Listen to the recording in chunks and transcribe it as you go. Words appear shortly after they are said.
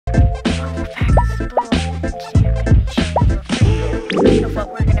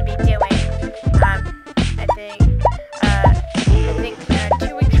what we're gonna be doing. I think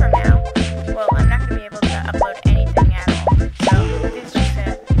 2 weeks from now. Well, I'm not gonna be able to upload anything at all. So this is just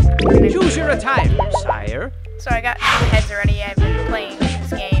it. Choose your attire, sire. So I got some heads already. I've been playing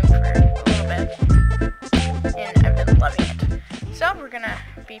this game for a little bit, and I've been loving it. So we're gonna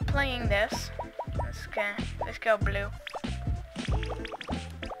be playing this. Let's go blue.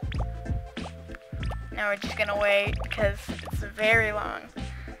 Now we're just gonna wait because it's very long.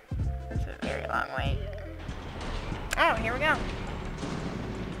 It's a very long wait. Oh, here we go.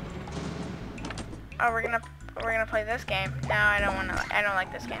 Oh, we're gonna play this game. No, I don't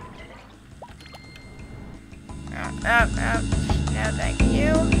like this game. No, thank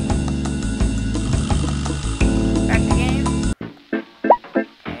you. Back to game.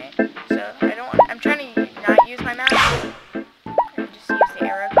 Okay, so I'm trying to not use my mouse. I just use the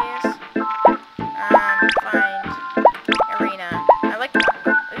arrow keys. Find arena. I like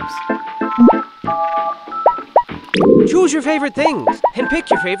oops. Choose your favorite things and pick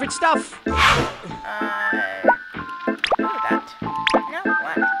your favorite stuff.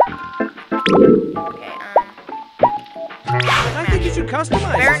 I think you should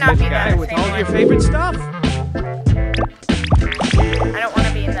customize this little guy with all your favorite stuff. I don't want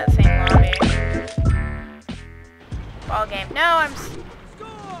to be in that same lobby. Ball game. No,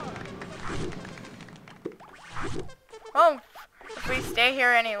 oh, if we stay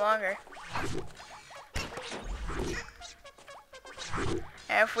here any longer.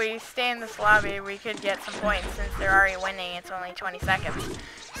 And if we stay in this lobby, we could get some points since they're already winning. It's only 20 seconds.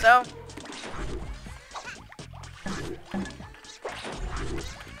 So,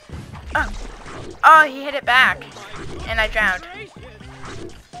 oh, he hit it back, and I drowned.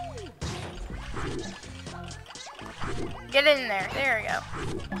 Get in there. There we go.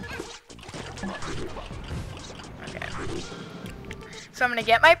 Okay. So I'm gonna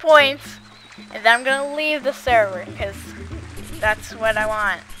get my points, and then I'm gonna leave the server because that's what I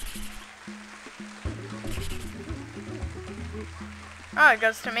want. Oh, it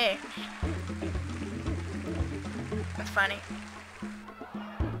goes to me. That's funny.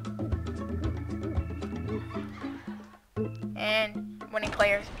 And winning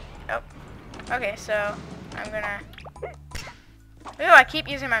players. Oh. Okay, so I'm gonna. Ooh, I keep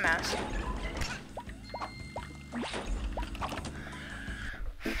using my mouse.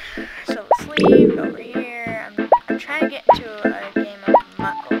 So let's leave over here. I'm trying to get into a game of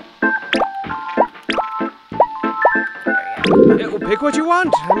Muckle. Well, pick what you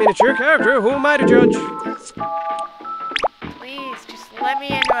want. I mean, it's your character. Who am I to judge? Please, just let me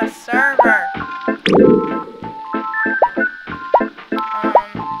into a server.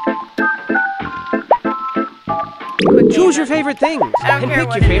 Choose your favorite things and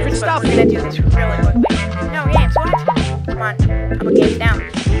pick your favorite stuff. We're gonna do this really quickly. No games, what? Come on, I'll put games down.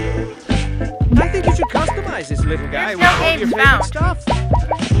 I think you should customize this little guy with all your favorite stuff.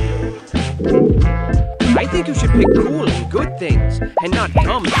 I think you should pick cool and good things and not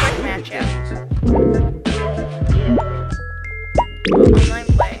dumb and stupid things. Online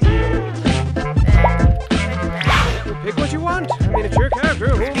play. Pick what you want. I mean, it's your character.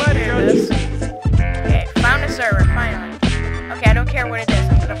 Who am I to judge? Okay, found a server, finally. Okay, I don't care what it is,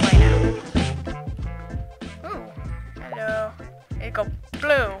 I'm gonna play now. Ooh, hello. It go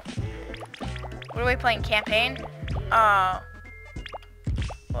blue. What are we playing, campaign? Oh.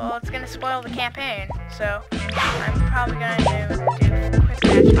 Well, it's gonna spoil the campaign, so I'm probably gonna do quick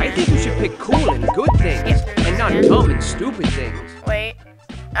match. I think you should pick cool and good things and not dumb and stupid things. Wait,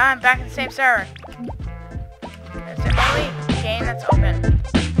 I'm back in the same server. It's the only game that's open.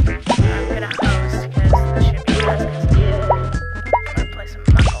 I'm gonna host because this should be fun. I'm gonna play some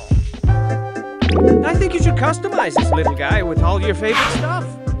Muckle. I think you should customize this little guy with all your favorite stuff.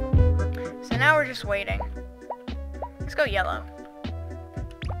 So now we're just waiting. Let's go yellow.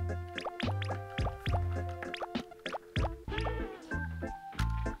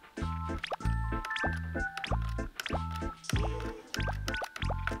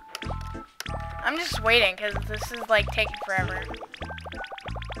 I'm just waiting because this is like taking forever.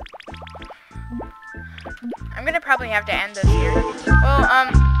 I'm gonna probably have to end this here. Well,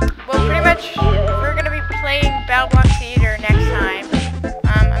 pretty much we're gonna be playing BattleBlockTheater next time.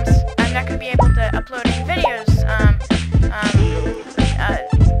 I'm not gonna be able to upload any videos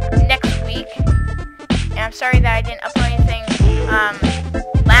next week. And I'm sorry that I didn't upload anything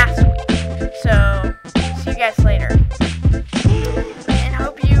last week. So see you guys later.